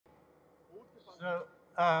So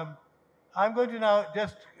I'm going to now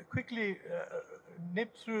just quickly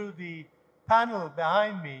nip through the panel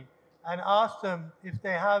behind me and ask them if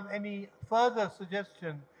they have any further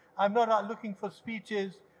suggestions. I'm not looking for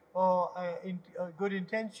speeches or good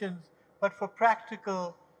intentions, but for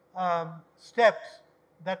practical steps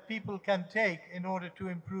that people can take in order to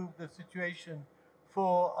improve the situation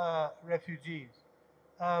for refugees.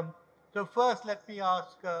 So first, let me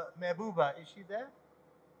ask Mehbooba. Is she there?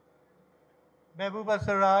 Mehbooba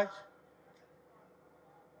Siraj?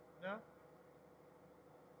 No?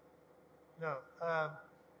 No.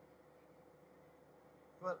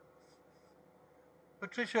 Well,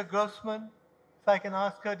 Patricia Grossman, if I can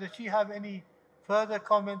ask her, does she have any further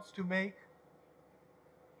comments to make?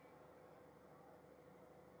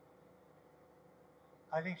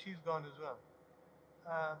 I think she's gone as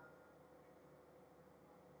well.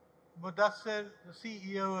 Mudassir, the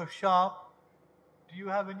CEO of Sharp, do you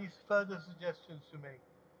have any further suggestions to make?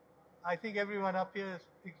 I think everyone up here is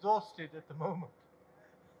exhausted at the moment.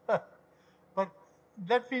 But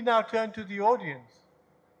let me now turn to the audience.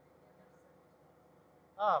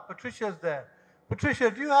 Patricia's there. Patricia,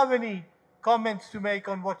 do you have any comments to make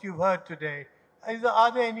on what you've heard today?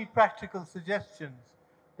 Are there any practical suggestions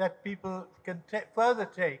that people can further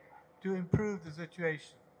take to improve the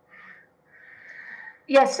situation?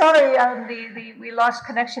 Yes, sorry, we lost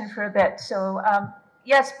connection for a bit. So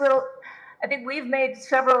yes, Bill, I think we've made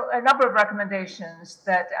a number of recommendations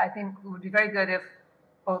that I think would be very good if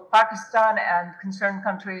both Pakistan and concerned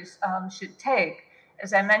countries should take.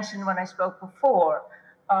 As I mentioned when I spoke before,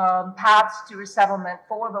 paths to resettlement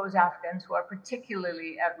for those Afghans who are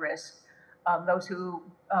particularly at risk, those who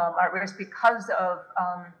are at risk because of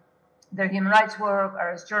their human rights work or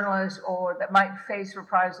as journalists, or that might face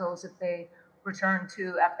reprisals if they return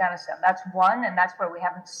to Afghanistan. That's one, and that's where we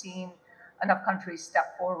haven't seen enough countries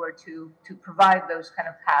step forward to provide those kind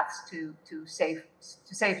of paths to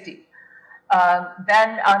safety.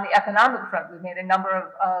 Then on the economic front, we've made a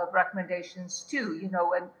number of recommendations too. You know,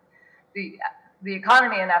 when the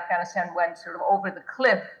economy in Afghanistan went sort of over the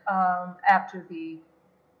cliff after the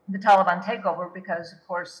Taliban takeover, because of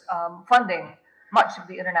course funding, much of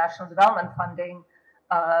the international development funding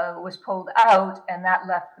was pulled out, and that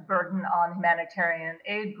left the burden on humanitarian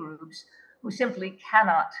aid groups who simply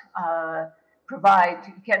cannot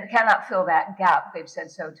cannot fill that gap. They've said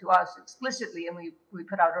so to us explicitly, and we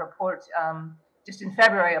put out a report just in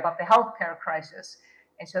February about the healthcare crisis.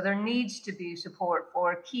 And so there needs to be support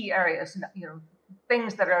for key areas, you know,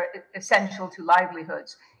 things that are essential to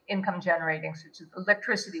livelihoods, income generating, such as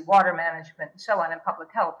electricity, water management, and so on, and public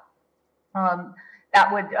health. That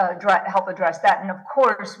would help address that. And of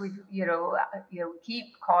course, we keep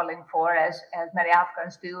calling for, as many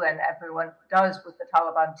Afghans do, and everyone does with the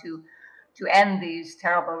Taliban, to end these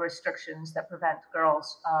terrible restrictions that prevent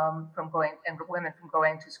girls from going and women from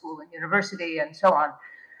going to school and university and so on.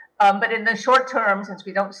 But in the short term, since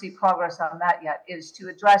we don't see progress on that yet, is to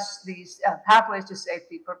address these pathways to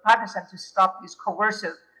safety for Pakistan to stop these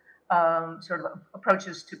coercive sort of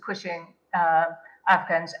approaches to pushing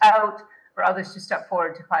Afghans out, for others to step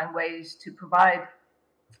forward to find ways to provide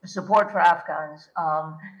support for Afghans,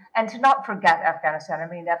 and to not forget Afghanistan. I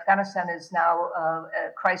mean, Afghanistan is now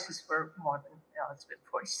a crisis for more than, it's been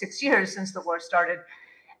 46 years since the war started.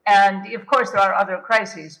 And of course, there are other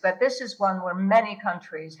crises, but this is one where many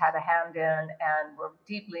countries had a hand in and were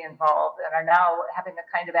deeply involved and are now having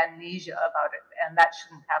a kind of amnesia about it. And that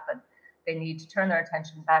shouldn't happen. They need to turn their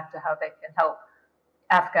attention back to how they can help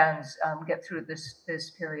Afghans get through this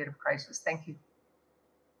period of crisis. Thank you.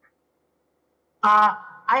 I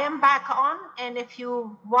am back on, and if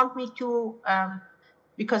you want me to,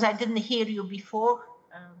 because I didn't hear you before,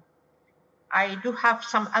 I do have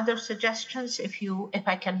some other suggestions. If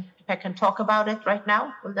I can talk about it right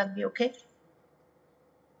now, will that be okay?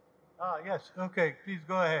 Yes. Okay. Please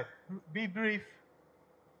go ahead. Be brief.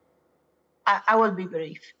 I will be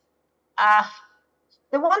brief.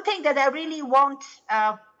 The one thing that I really want,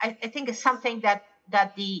 I think, is something that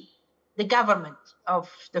the government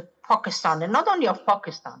of the Pakistan, and not only of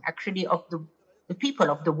Pakistan, actually of the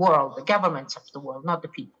people of the world, the governments of the world, not the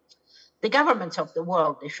people, the governments of the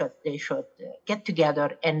world, they should get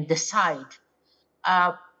together and decide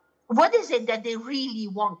what is it that they really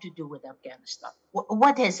want to do with Afghanistan.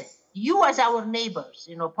 What is it? You, as our neighbors,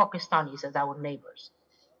 Pakistanis as our neighbors,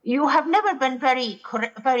 you have never been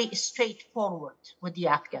very straightforward with the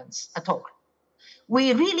Afghans at all.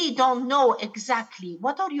 We really don't know exactly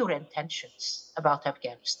what are your intentions about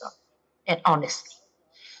Afghanistan, and honestly.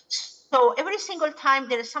 So every single time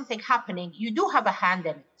there is something happening, you do have a hand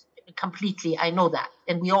in it completely. I know that,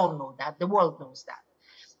 and we all know that. The world knows that.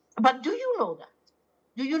 But do you know that?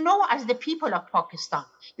 Do you know, as the people of Pakistan?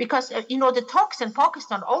 Because, the talks in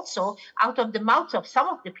Pakistan also, out of the mouths of some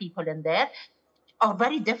of the people in there, are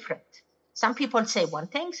very different. Some people say one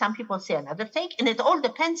thing, some people say another thing, and it all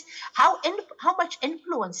depends how much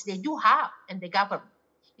influence they do have in the government,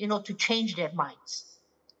 to change their minds.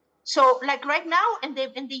 So, like right now in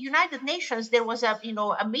the United Nations, there was a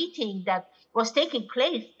meeting that was taking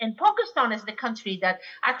place, and Pakistan is the country that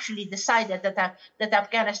actually decided that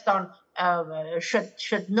Afghanistan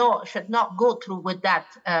should not go through with that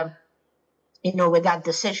with that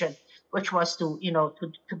decision, which was to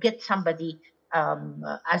get somebody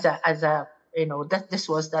as a that this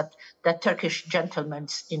was that Turkish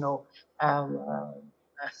gentleman's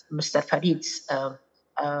Mr. Farid's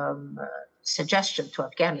suggestion to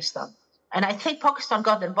Afghanistan. And I think Pakistan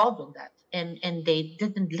got involved in that, and they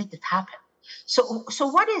didn't let it happen. So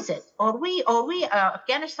what is it? Are we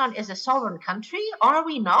Afghanistan is a sovereign country? Are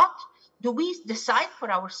we not? Do we decide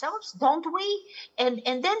for ourselves? Don't we? And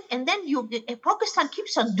then Pakistan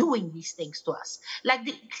keeps on doing these things to us, like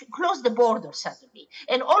they close the border suddenly,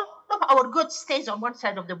 and all of our goods stays on one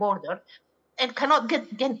side of the border and cannot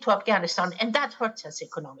get to Afghanistan, and that hurts us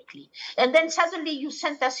economically. And then suddenly you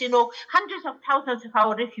sent us, hundreds of thousands of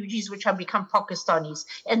our refugees, which have become Pakistanis,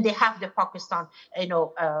 and they have the Pakistan,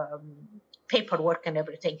 paperwork and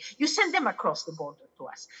everything. You send them across the border to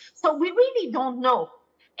us. So we really don't know.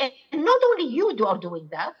 And not only you are doing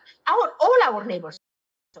that, all our neighbors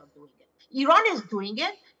are doing it. Iran is doing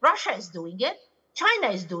it, Russia is doing it, China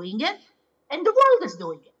is doing it, and the world is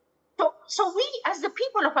doing it. So we, as the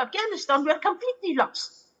people of Afghanistan, we are completely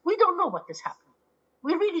lost. We don't know what is happening.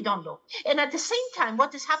 We really don't know. And at the same time,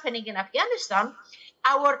 what is happening in Afghanistan,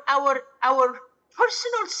 our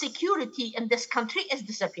personal security in this country is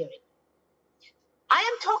disappearing. I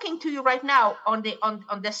am talking to you right now on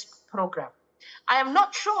this program. I am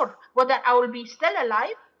not sure whether I will be still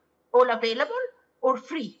alive, or available, or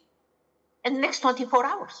free in the next 24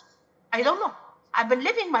 hours. I don't know. I've been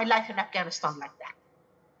living my life in Afghanistan like that.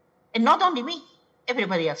 And not only me,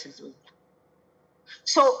 everybody else is doing that.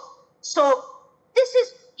 So this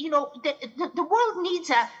is, the world needs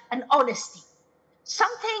an honesty,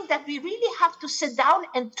 something that we really have to sit down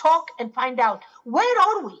and talk and find out, where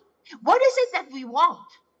are we? What is it that we want?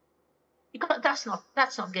 Because that's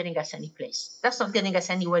not getting us any place. That's not getting us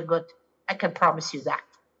anywhere good. I can promise you that.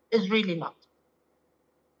 It's really not.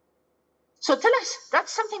 So tell us,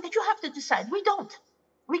 that's something that you have to decide. We don't.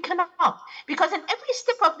 We cannot. Because in every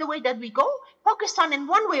step of the way that we go, Pakistan in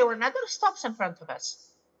one way or another stops in front of us.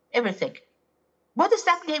 Everything. What is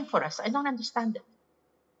that game for us? I don't understand it.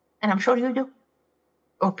 And I'm sure you do.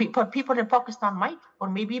 Or people in Pakistan might, or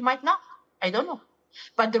maybe might not. I don't know.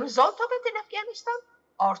 But the result of it in Afghanistan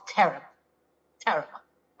are terrible. Terrible.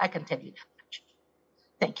 I can tell you that much.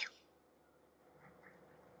 Thank you.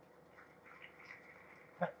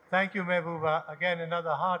 Thank you, Mehbooba. Again,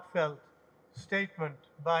 another heartfelt statement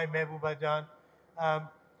by Mehbooba Jan.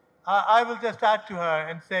 I will just add to her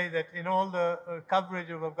and say that in all the coverage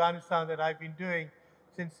of Afghanistan that I've been doing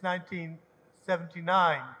since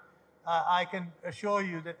 1979, I can assure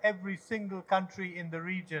you that every single country in the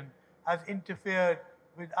region has interfered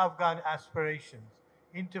with Afghan aspirations,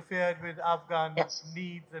 interfered with Afghan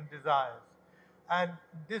needs and desires. And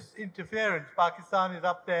this interference, Pakistan is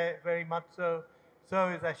up there very much so. So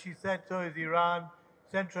is, as she said, so is Iran,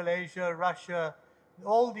 Central Asia, Russia.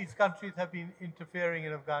 All these countries have been interfering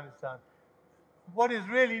in Afghanistan. What is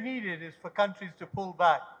really needed is for countries to pull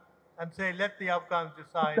back and say, let the Afghans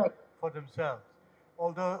decide for themselves.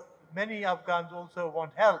 Although many Afghans also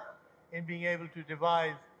want help in being able to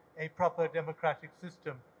devise a proper democratic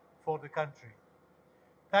system for the country.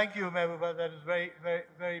 Thank you, Mehbooba. That is very, very,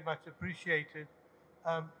 very much appreciated.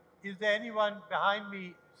 Is there anyone behind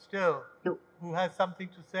me still who has something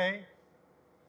to say?